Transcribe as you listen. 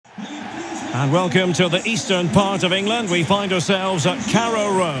And welcome to the eastern part of England. We find ourselves at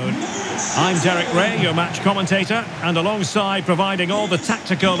Carrow Road. I'm Derek Ray, your match commentator, and alongside providing all the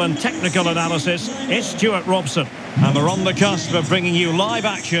tactical and technical analysis, it's Stuart Robson. And we're on the cusp of bringing you live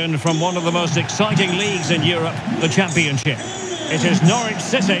action from one of the most exciting leagues in Europe, the Championship. It is Norwich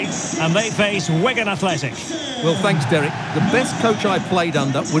City, and they face Wigan Athletic. Well, thanks, Derek. The best coach I played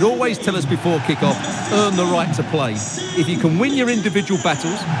under would always tell us before kick-off, earn the right to play. If you can win your individual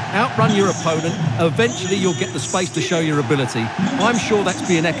battles, outrun your opponent, eventually you'll get the space to show your ability. I'm sure that's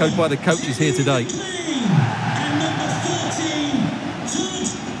being echoed by the coaches here today.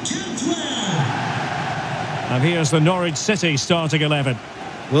 And here's the Norwich City starting 11.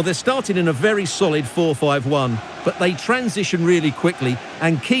 Well, they're starting in a very solid 4-5-1, but they transition really quickly,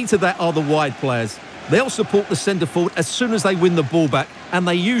 and key to that are the wide players. They'll support the centre forward as soon as they win the ball back, and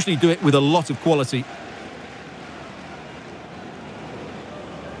they usually do it with a lot of quality.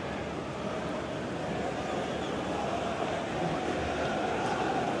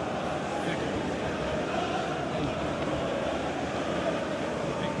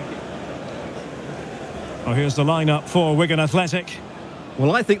 Oh, here's the lineup for Wigan Athletic.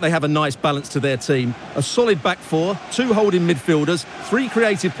 Well, I think they have a nice balance to their team. A solid back four, 2 holding midfielders, 3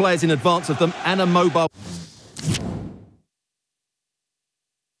 creative players in advance of them, and a mobile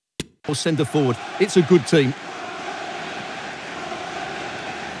centre forward. It's a good team.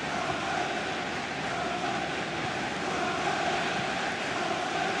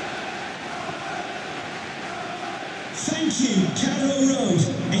 Thank you, Carrow Road.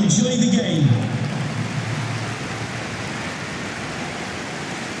 Enjoy the game.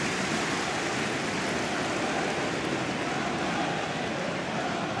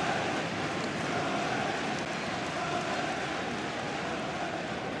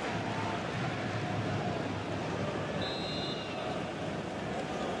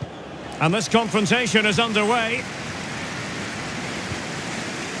 And this confrontation is underway.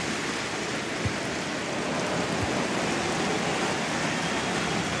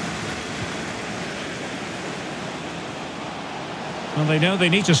 And they know they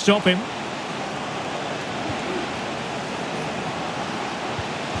need to stop him.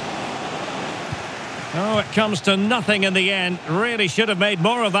 Oh, it comes to nothing in the end. Really should have made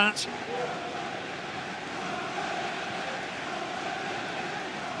more of that.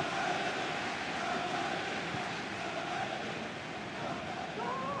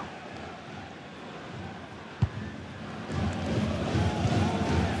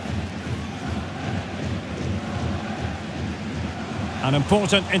 An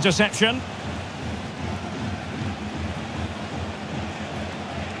important interception.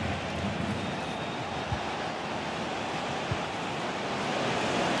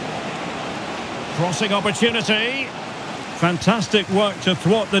 Crossing opportunity. Fantastic work to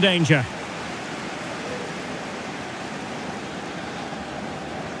thwart the danger.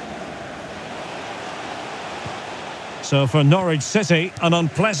 So for Norwich City, an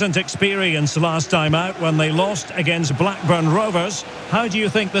unpleasant experience last time out when they lost against Blackburn Rovers. How do you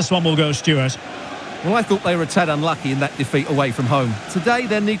think this one will go, Stuart? Well, I thought they were a tad unlucky in that defeat away from home. Today,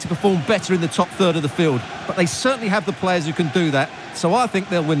 they'll need to perform better in the top third of the field, but they certainly have the players who can do that, so I think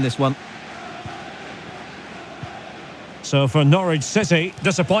they'll win this one. So for Norwich City,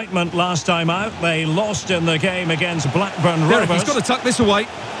 disappointment last time out. They lost in the game against Blackburn Derek, Rovers. he's got to tuck this away.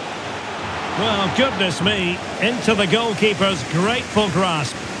 Well, goodness me, into the goalkeeper's grateful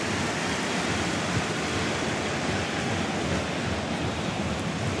grasp.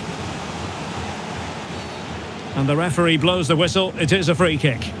 And the referee blows the whistle. It is a free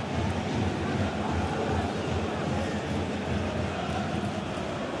kick.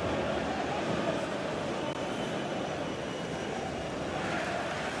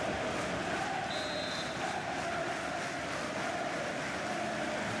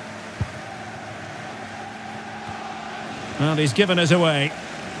 Well, he's given us away.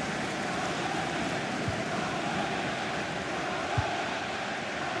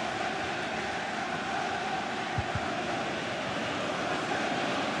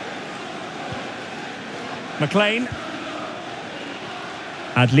 McLean.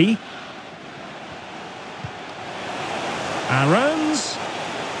 Adley. Aarons.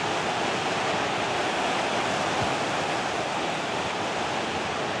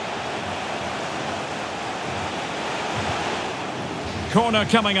 Corner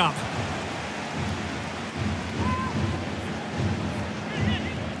coming up.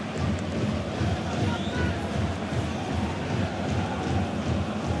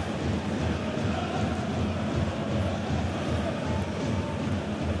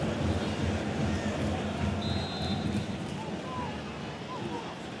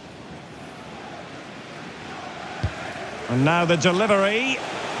 And now the delivery.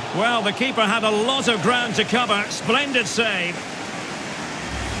 Well, the keeper had a lot of ground to cover. Splendid save.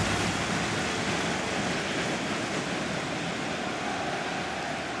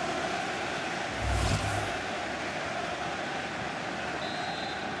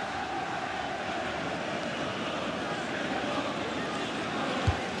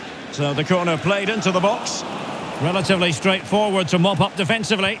 So the corner played into the box. Relatively straightforward to mop up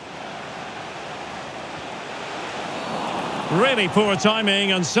defensively. Really poor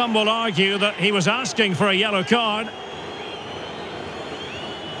timing, and some will argue that he was asking for a yellow card.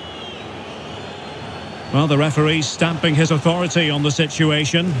 Well, the referee's stamping his authority on the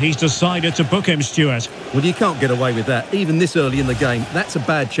situation. He's decided to book him, Stuart. Well, you can't get away with that, even this early in the game. That's a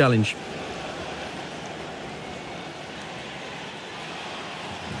bad challenge.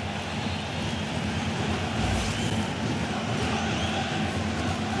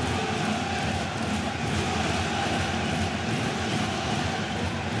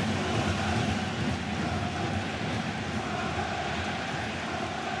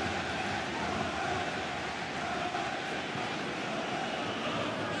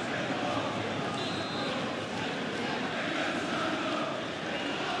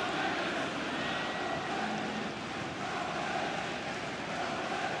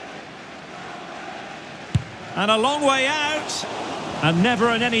 And a long way out. And never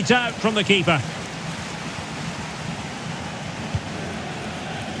in any doubt from the keeper.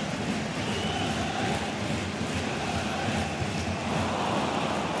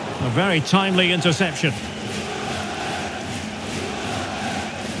 A very timely interception.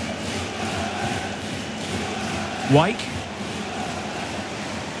 Wyke.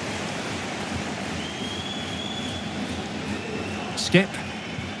 Skip.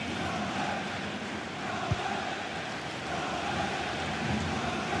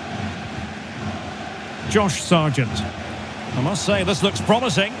 Josh Sargent. I must say, this looks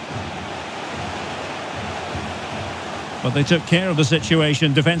promising. But they took care of the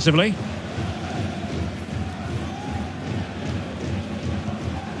situation defensively.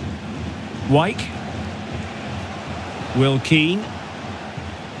 Wyke. Will Keane.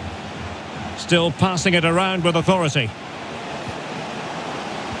 Still passing it around with authority.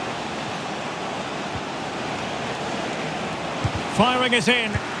 Firing it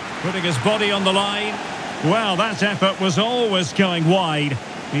in. Putting his body on the line. Well, that effort was always going wide.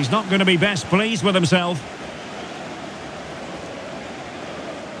 He's not going to be best pleased with himself.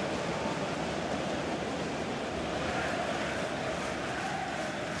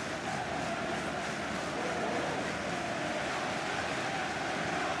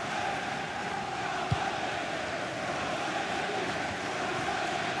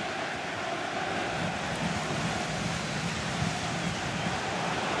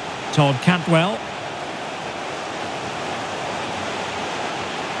 Todd Cantwell.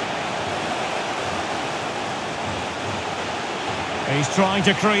 He's trying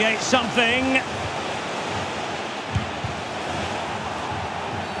to create something.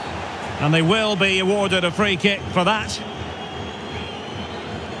 And they will be awarded a free kick for that.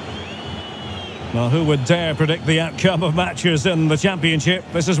 Well, who would dare predict the outcome of matches in the Championship?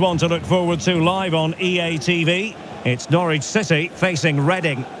 This is one to look forward to live on EA TV. It's Norwich City facing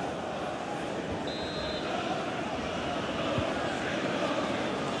Reading.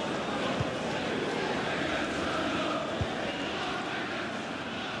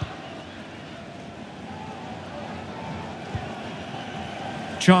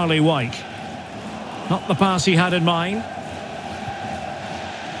 Charlie Wyke. Not the pass he had in mind.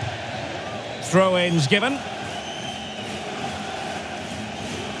 Throw-ins given.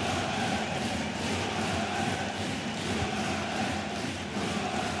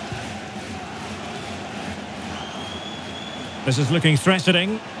 This is looking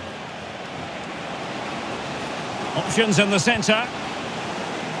threatening. Options in the centre.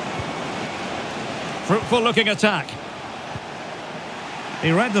 Fruitful looking attack.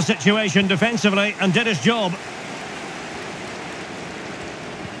 He read the situation defensively and did his job.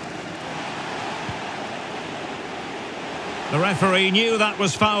 The referee knew that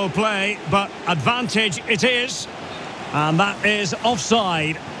was foul play, but advantage it is. And that is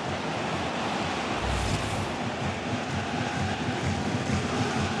offside.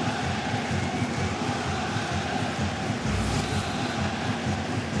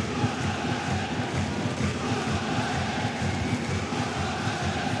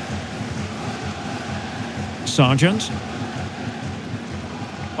 Sargent.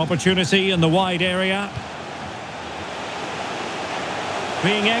 Opportunity in the wide area.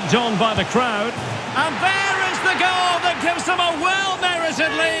 Being egged on by the crowd. And there is the goal that gives them a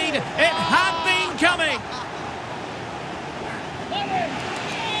well-merited lead. It had been coming.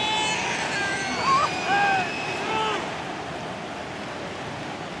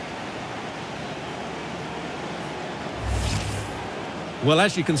 Well,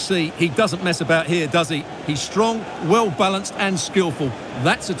 as you can see, he doesn't mess about here, does he? He's strong, well-balanced and skillful.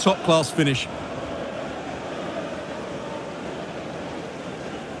 That's a top-class finish.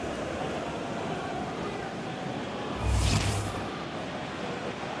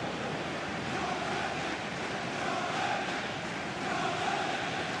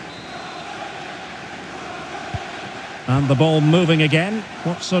 And the ball moving again.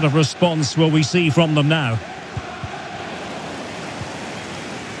 What sort of response will we see from them now?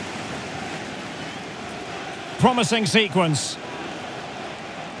 Promising sequence.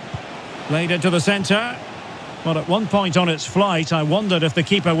 Played into the centre. Well, at one point on its flight, I wondered if the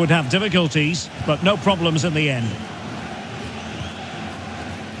keeper would have difficulties, but no problems in the end.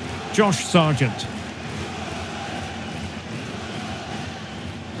 Josh Sargent.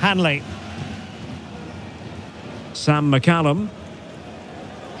 Hanley. Sam McCallum.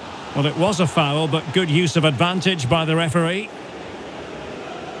 Well, it was a foul, but good use of advantage by the referee.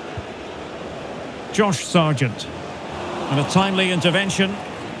 Josh Sargent. And a timely intervention.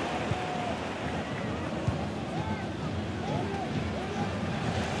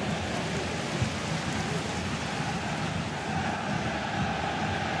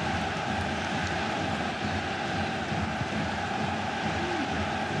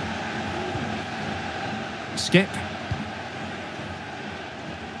 Skip.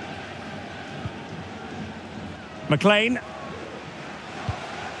 McLean.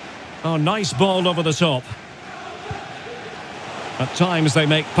 Oh, nice ball over the top. At times they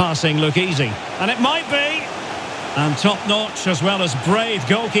make passing look easy. And it might be. And top-notch as well as brave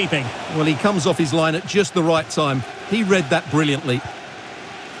goalkeeping. Well, he comes off his line at just the right time. He read that brilliantly.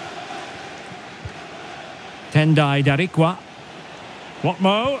 Tendai Darikwa.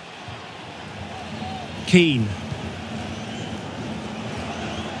 Watmo. Keane.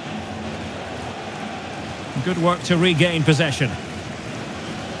 Good work to regain possession.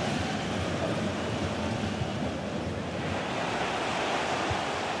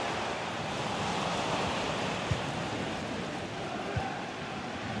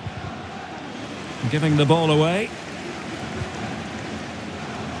 Giving the ball away.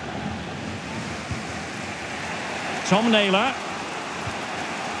 Tom Naylor.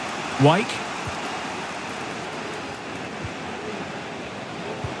 Wyke.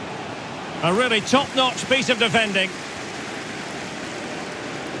 A really top-notch piece of defending.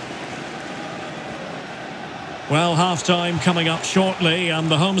 Well, half-time coming up shortly and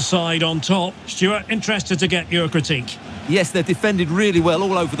the home side on top. Stuart, interested to get your critique. Yes, they've defended really well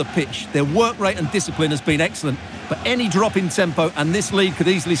all over the pitch. Their work rate and discipline has been excellent. But any drop in tempo and this lead could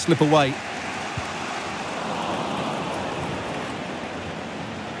easily slip away.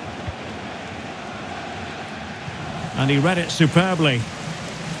 And he read it superbly.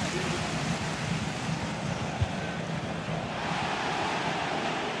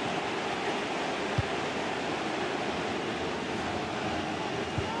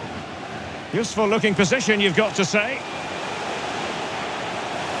 Useful looking position, you've got to say.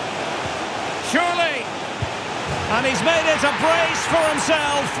 Surely! And he's made it a brace for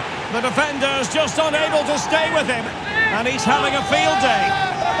himself. The defender's just unable to stay with him. And he's having a field day.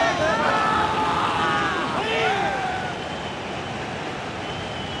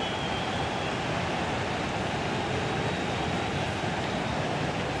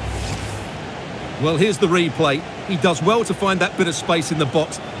 Well, here's the replay. He does well to find that bit of space in the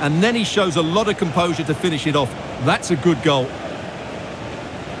box, and then he shows a lot of composure to finish it off. That's a good goal.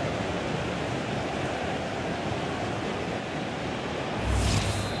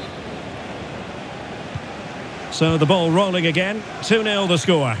 So the ball rolling again. 2-0 the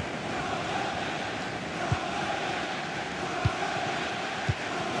score.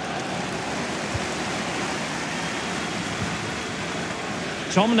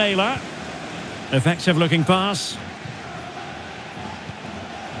 Tom Naylor. Effective looking pass.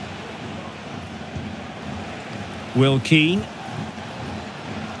 Will Keane.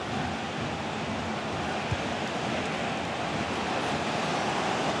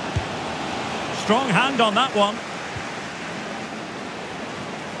 Strong hand on that one.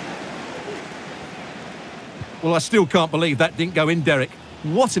 Well, I still can't believe that didn't go in, Derek.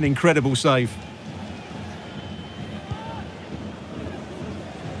 What an incredible save.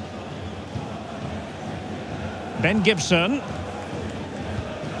 Ben Gibson.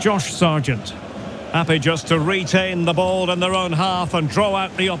 Josh Sargent. Happy just to retain the ball in their own half and draw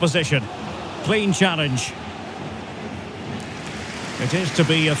out the opposition. Clean challenge. It is to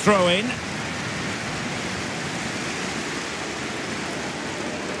be a throw-in.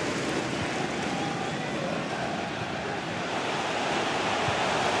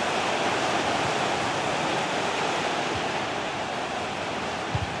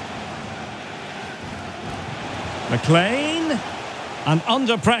 McLean. And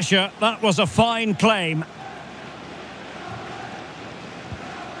under pressure, that was a fine claim.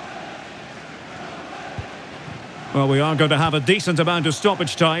 Well, we are going to have a decent amount of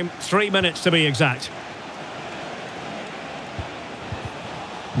stoppage time. 3 minutes to be exact.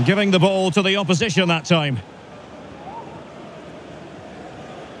 Giving the ball to the opposition that time.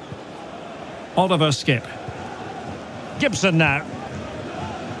 Oliver Skip. Gibson now.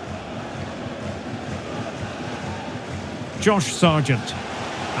 Josh Sargent.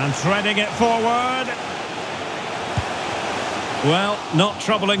 And threading it forward. Well, not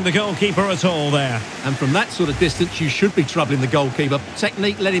troubling the goalkeeper at all there. And from that sort of distance, you should be troubling the goalkeeper.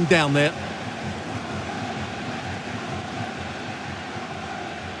 Technique let him down there.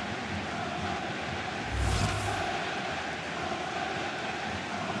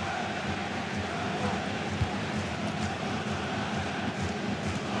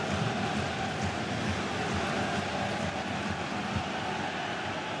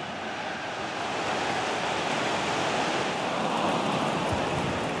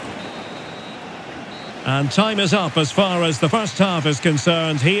 And time is up as far as the first half is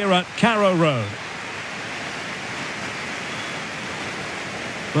concerned here at Carrow Road.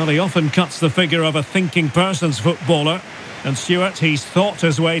 Well, he often cuts the figure of a thinking person's footballer. And Stuart, he's thought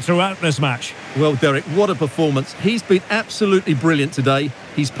his way throughout this match. Well, Derek, what a performance. He's been absolutely brilliant today.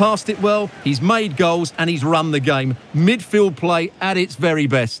 He's passed it well, he's made goals and he's run the game. Midfield play at its very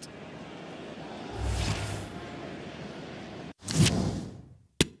best.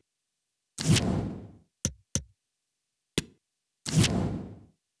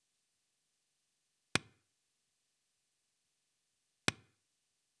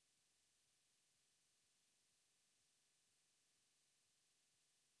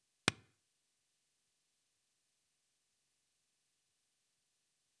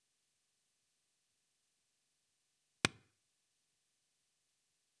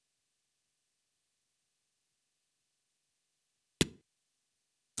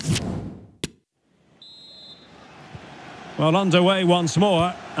 Well, underway once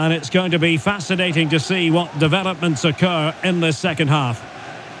more, and it's going to be fascinating to see what developments occur in this second half.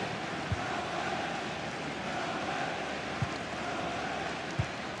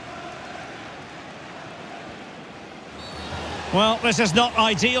 Well, this is not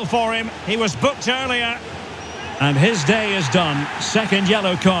ideal for him. He was booked earlier. And his day is done. Second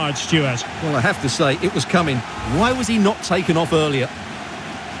yellow card, Stuart. Well, I have to say, it was coming. Why was he not taken off earlier?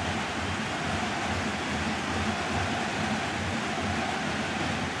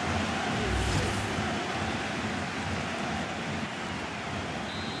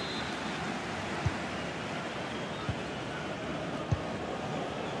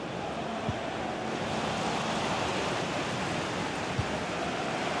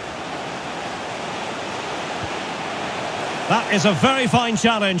 That is a very fine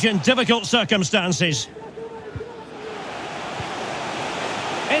challenge in difficult circumstances.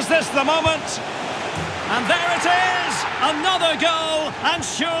 Is this the moment? And there it is! Another goal! And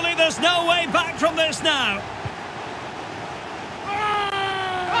surely there's no way back from this now.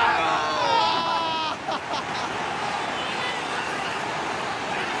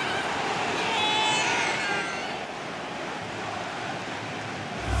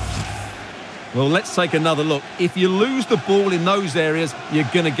 Well, let's take another look. If you lose the ball in those areas, you're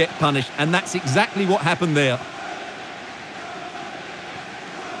going to get punished. And that's exactly what happened there.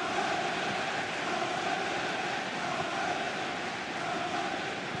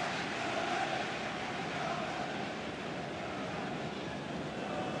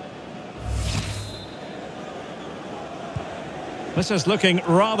 This is looking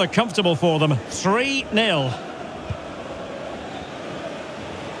rather comfortable for them. 3-0.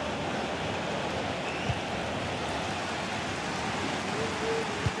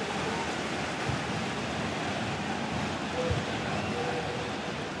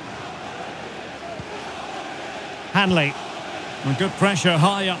 Hanley. And good pressure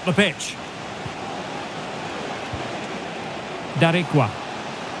high up the pitch. Darikwa.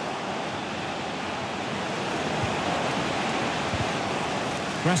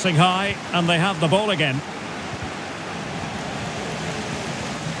 Pressing high, and they have the ball again.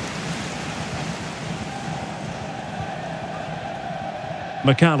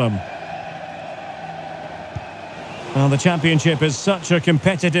 McCallum. Well, the Championship is such a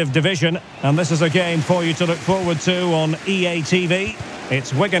competitive division, and this is a game for you to look forward to on EA TV.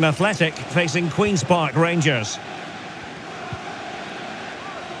 It's Wigan Athletic facing Queen's Park Rangers.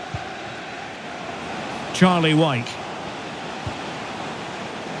 Charlie White.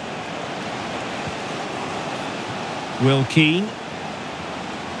 Will Keane.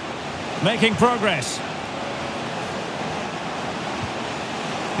 Making progress.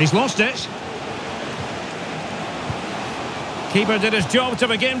 He's lost it. Keeper did his job to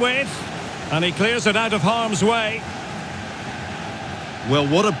begin with, and he clears it out of harm's way. Well,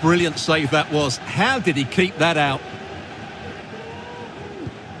 what a brilliant save that was. How did he keep that out?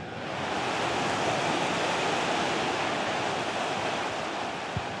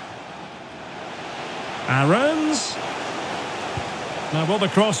 Aaron's. Now will the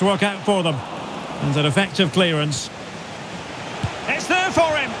cross work out for them? And an effective clearance. It's there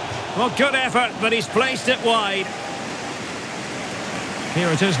for him. Well, good effort, but he's placed it wide. Here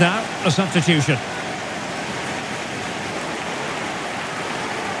it is now, a substitution.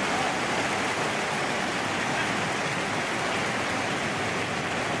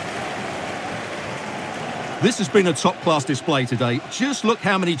 This has been a top-class display today. Just look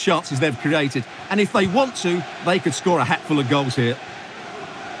how many chances they've created. And if they want to, they could score a hatful of goals here.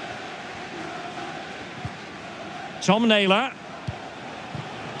 Tom Naylor.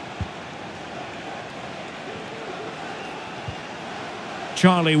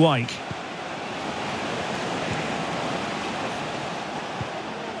 Charlie White.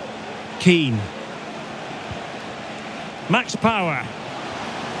 Keane. Max Power.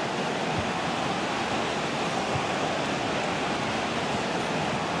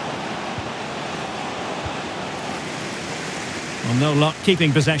 Well, no luck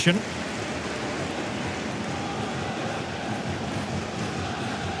keeping possession.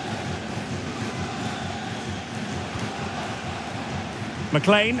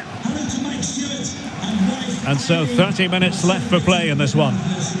 McLean. And so 30 minutes left for play in this one.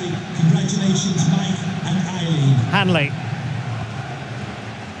 Congratulations, Mike and Eileen. Hanley.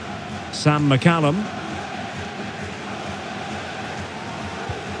 Sam McCallum.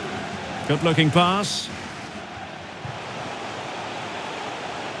 Good looking pass.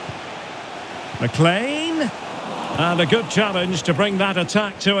 McLean. And a good challenge to bring that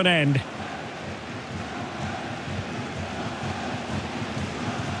attack to an end.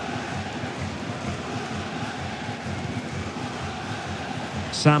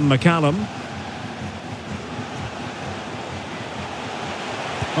 Sam McCallum.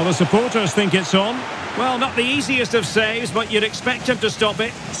 Well, the supporters think it's on. Well, not the easiest of saves, but you'd expect him to stop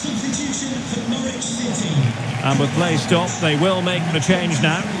it. Substitution for Norwich City. And with play stopped, they will make the change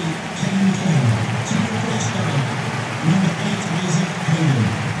now.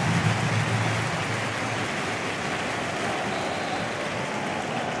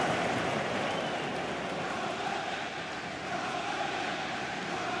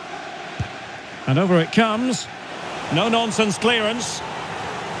 And over it comes. No-nonsense clearance.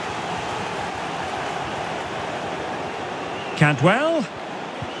 Cantwell.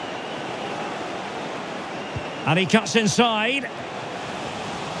 And he cuts inside.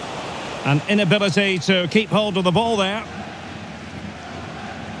 An inability to keep hold of the ball there.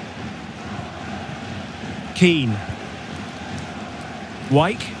 Keane.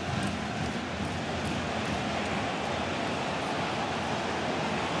 White.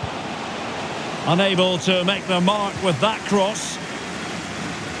 Unable to make their mark with that cross.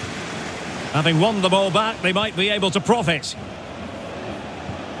 Having won the ball back, they might be able to profit.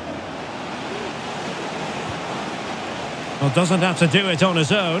 Well, doesn't have to do it on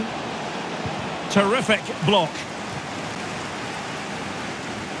his own. Terrific block.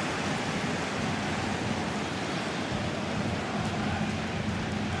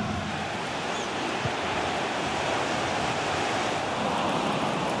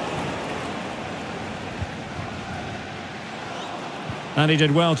 And he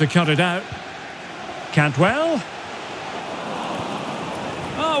did well to cut it out. Cantwell.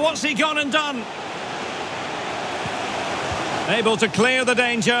 Oh, what's he gone and done? Able to clear the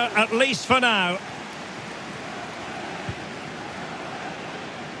danger, at least for now.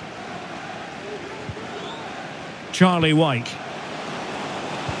 Charlie White.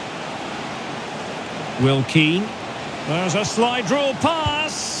 Will Keane. There's a slide rule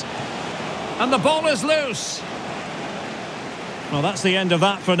pass. And the ball is loose. Well, that's the end of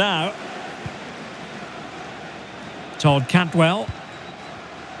that for now. Todd Cantwell.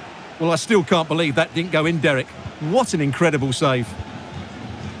 Well, I still can't believe that didn't go in, Derek. What an incredible save.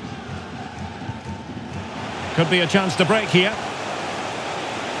 Could be a chance to break here.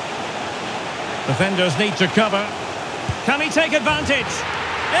 Defenders need to cover. Can he take advantage?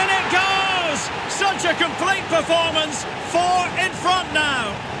 In it goes! Such a complete performance. 4 in front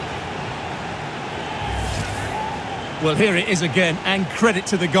now. Well, here it is again, and credit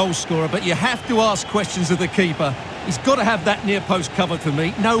to the goal scorer, but you have to ask questions of the keeper. He's got to have that near post covered for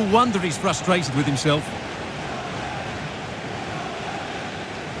me. No wonder he's frustrated with himself.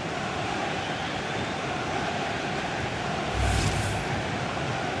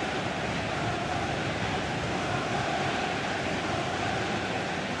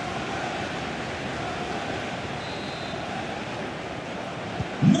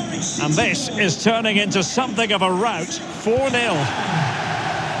 Norwich And this is turning into something of a rout. 4-0.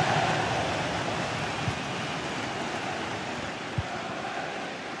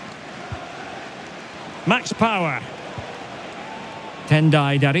 Max Power.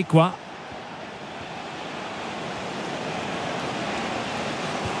 Tendai Darikwa.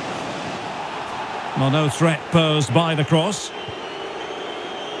 Well, no threat posed by the cross.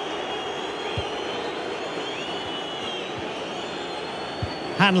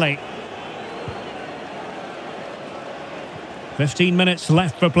 Hanley. 15 minutes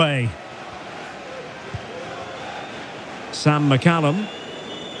left for play. Sam McCallum.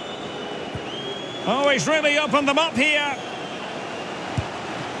 Oh, he's really opened them up here.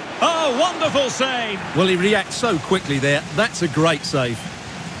 Oh, wonderful save. Well, he reacts so quickly there. That's a great save.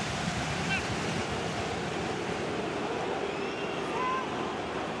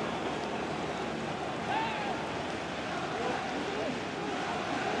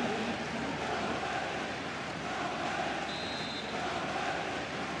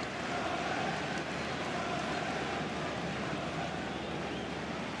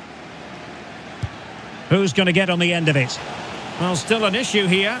 Who's going to get on the end of it? Well, still an issue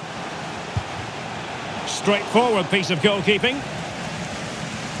here. Straightforward piece of goalkeeping.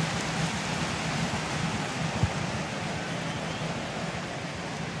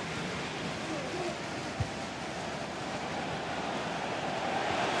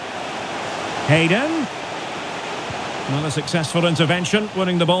 Hayden. Well, a successful intervention,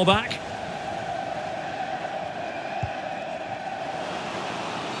 winning the ball back.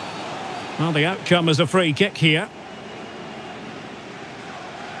 Well, the outcome is a free kick here.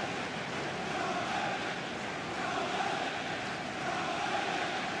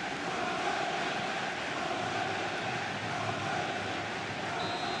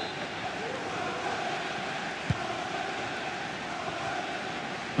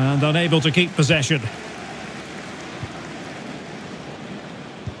 And unable to keep possession.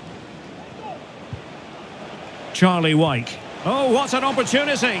 Charlie White. Oh, what an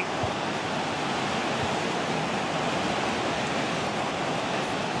opportunity!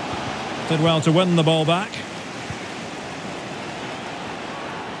 Did well to win the ball back.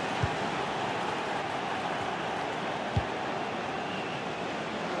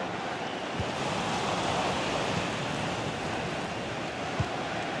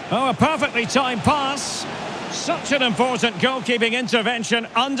 Oh, a perfectly timed pass. Such an important goalkeeping intervention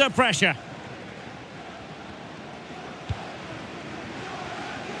under pressure.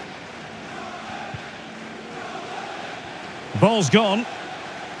 Ball's gone.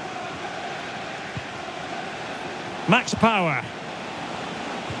 Max Power.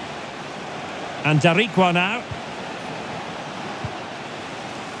 And Darikwa now.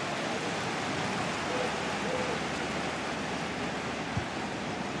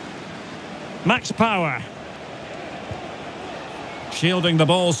 Max Power. Shielding the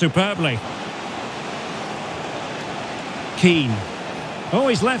ball superbly. Keane. Oh,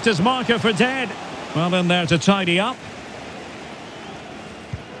 he's left his marker for dead. Well in there to tidy up.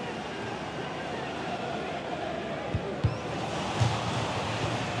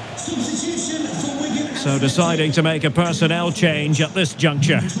 Substitution for Wigan. So deciding to make a personnel change at this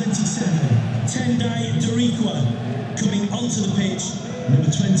juncture. 27, Tendai Darikwa coming onto the pitch.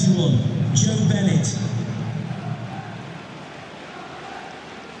 Number 21, Joe Bennett.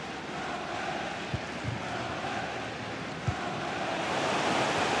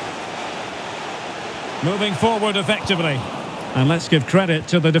 Moving forward effectively. And let's give credit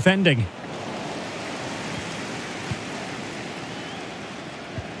to the defending.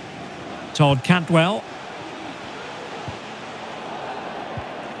 Todd Cantwell.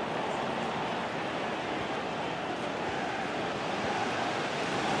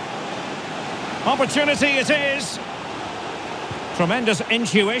 Opportunity it is. Tremendous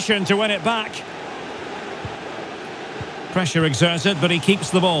intuition to win it back. Pressure exerted, but he keeps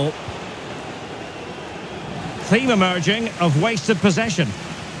the ball. Theme emerging of wasted possession.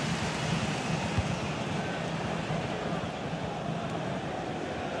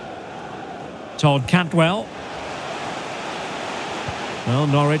 Todd Cantwell. Well,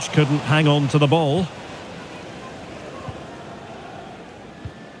 Norwich couldn't hang on to the ball.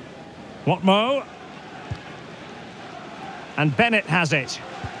 Watmo. And Bennett has it.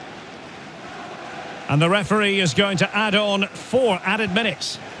 And the referee is going to add on 4 added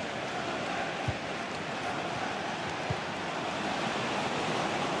minutes.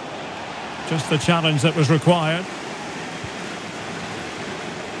 Just the challenge that was required.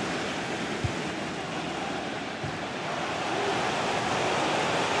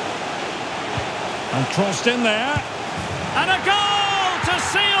 And crossed in there. And a goal to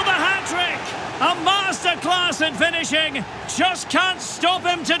seal a class in finishing. Just can't stop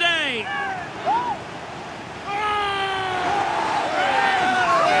him today.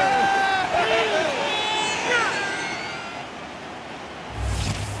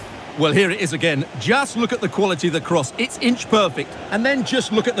 Well, here it is again. Just look at the quality of the cross. It's inch perfect. And then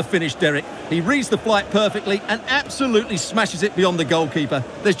just look at the finish, Derek. He reads the flight perfectly and absolutely smashes it beyond the goalkeeper.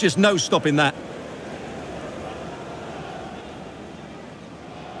 There's just no stopping that.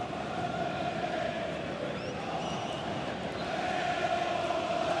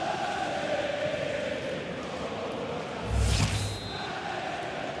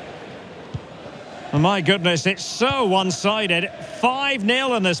 My goodness, it's so one-sided.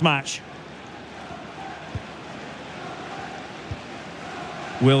 5-0 in this match.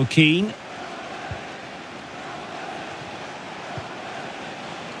 Will Keane.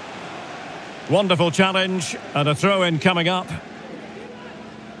 Wonderful challenge and a throw-in coming up.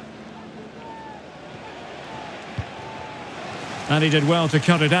 And he did well to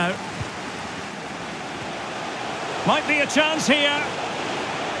cut it out. Might be a chance here.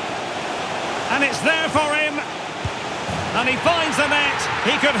 And it's there for him. And he finds the net.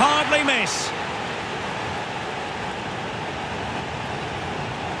 He could hardly miss.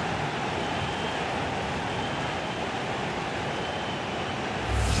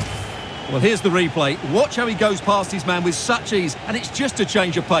 Well, here's the replay. Watch how he goes past his man with such ease, and it's just a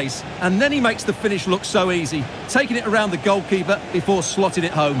change of pace. And then he makes the finish look so easy, taking it around the goalkeeper before slotting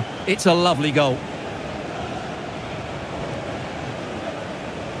it home. It's a lovely goal.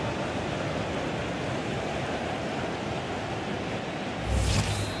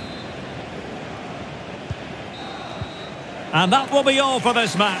 And that will be all for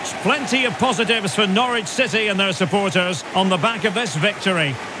this match. Plenty of positives for Norwich City and their supporters on the back of this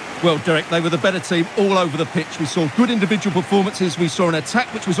victory. Well, Derek, they were the better team all over the pitch. We saw good individual performances. We saw an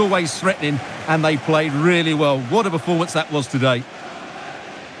attack which was always threatening, and they played really well. What a performance that was today.